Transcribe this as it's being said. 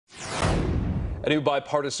A new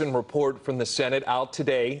bipartisan report from the Senate out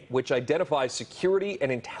today, which identifies security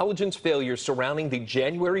and intelligence failures surrounding the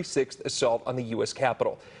January 6th assault on the U.S.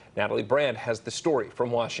 Capitol. Natalie Brand has the story from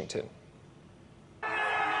Washington.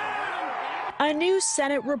 A new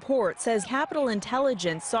Senate report says Capitol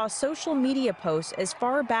intelligence saw social media posts as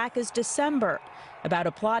far back as December about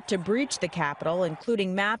a plot to breach the Capitol,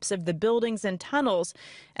 including maps of the buildings and tunnels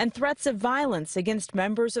and threats of violence against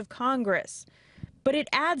members of Congress. But it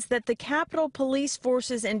adds that the Capitol Police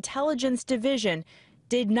Force's Intelligence Division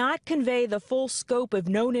did not convey the full scope of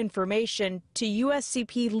known information to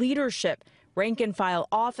USCP leadership, rank-and-file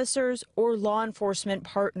officers, or law enforcement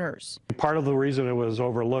partners. Part of the reason it was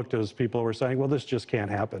overlooked is people were saying, well, this just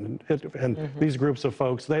can't happen. These groups of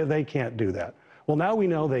folks, they can't do that. Well, now we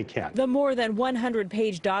know they can. The more than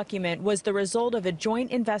 100-page document was the result of a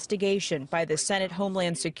joint investigation by the Senate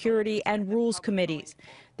Homeland Security and Rules Committees.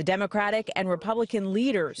 The Democratic and Republican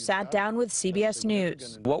leaders sat down with CBS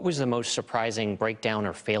News. What was the most surprising breakdown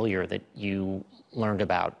or failure that you learned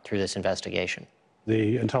about through this investigation?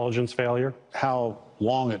 The intelligence failure. How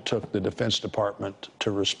long it took the Defense Department to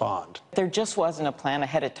respond. There just wasn't a plan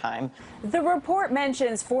ahead of time. The report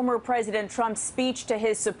mentions former President Trump's speech to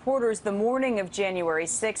his supporters the morning of January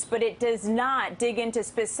 6th, but it does not dig into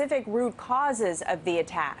specific root causes of the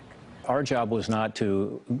attack. Our job was not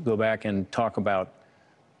to go back and talk about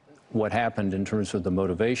what happened in terms of the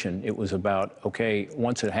motivation. It was about, okay,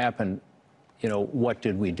 once it happened, what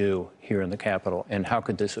did we do here in the Capitol, and how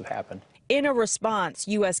could this have happened? In a response,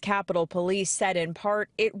 U.S. Capitol Police said in part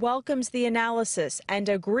it welcomes the analysis and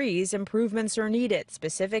agrees improvements are needed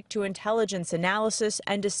specific to intelligence analysis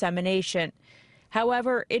and dissemination.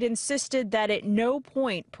 However, it insisted that at no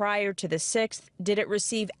point prior to the 6th did it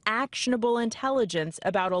receive actionable intelligence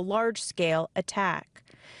about a large-scale attack.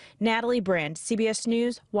 Natalie Brand, CBS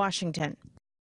News, Washington.